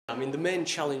I mean, the main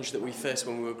challenge that we faced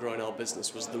when we were growing our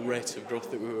business was the rate of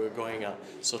growth that we were going at.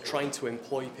 So trying to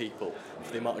employ people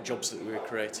for the amount of jobs that we were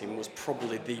creating was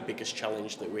probably the biggest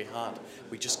challenge that we had.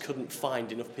 We just couldn't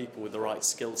find enough people with the right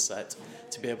skill set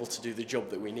to be able to do the job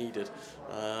that we needed.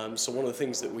 So one of the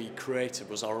things that we created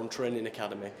was our own training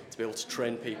academy to be able to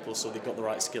train people so they got the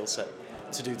right skill set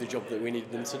to do the job that we needed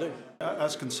them to do.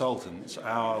 As consultants,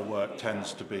 our work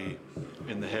tends to be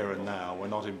in the here and now. We're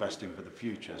not investing for the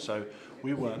future, so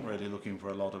we weren't really looking for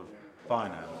a lot of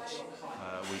finance.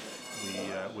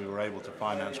 We were able to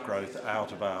finance growth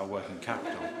out of our working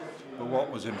capital, but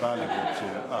what was invaluable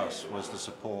to us was the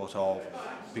support of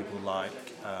people like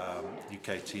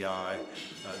UKTI,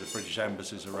 the British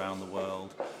embassies around the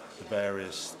world, the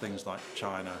various things like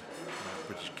China,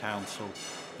 British Council,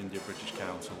 India British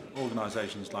Council,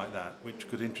 organisations like that, which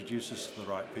could introduce us to the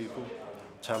right people,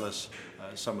 tell us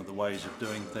some of the ways of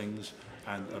doing things,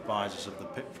 and advise us of the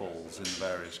pitfalls in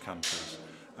various countries.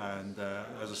 And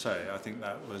as I say, I think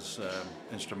that was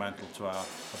instrumental to our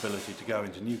ability to go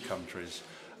into new countries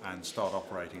and start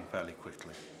operating fairly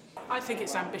quickly. I think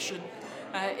it's ambition.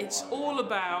 It's all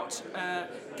about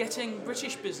getting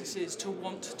British businesses to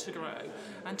want to grow,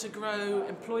 and to grow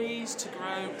employees, to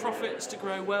grow profits, to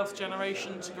grow wealth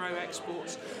generation, to grow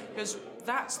exports, because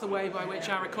that's the way by which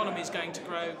our economy is going to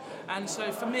grow. And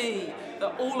so for me,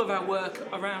 all of our work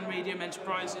around medium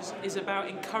enterprises is about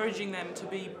encouraging them to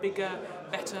be bigger,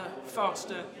 better,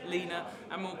 faster, leaner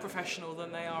and more professional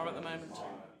than they are at the moment.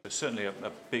 Certainly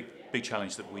a big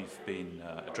challenge that we've been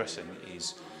addressing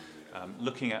is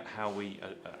looking at how we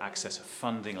access a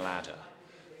funding ladder.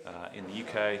 In the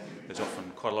UK, there's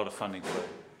often quite a lot of funding for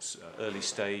early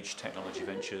stage technology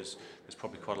ventures. There's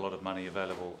probably quite a lot of money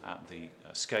available at the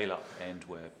scale-up end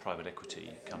where private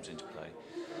equity comes into play.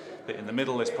 But in the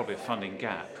middle, there's probably a funding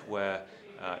gap where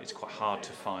it's quite hard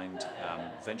to find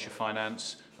venture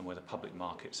finance, and where the public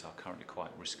markets are currently quite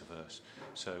risk averse.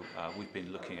 So we've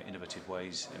been looking at innovative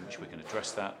ways in which we can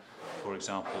address that. For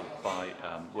example, by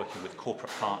working with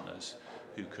corporate partners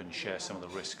who can share some of the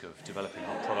risk of developing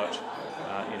our product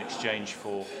in exchange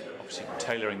for obviously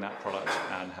tailoring that product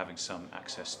and having some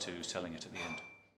access to selling it at the end.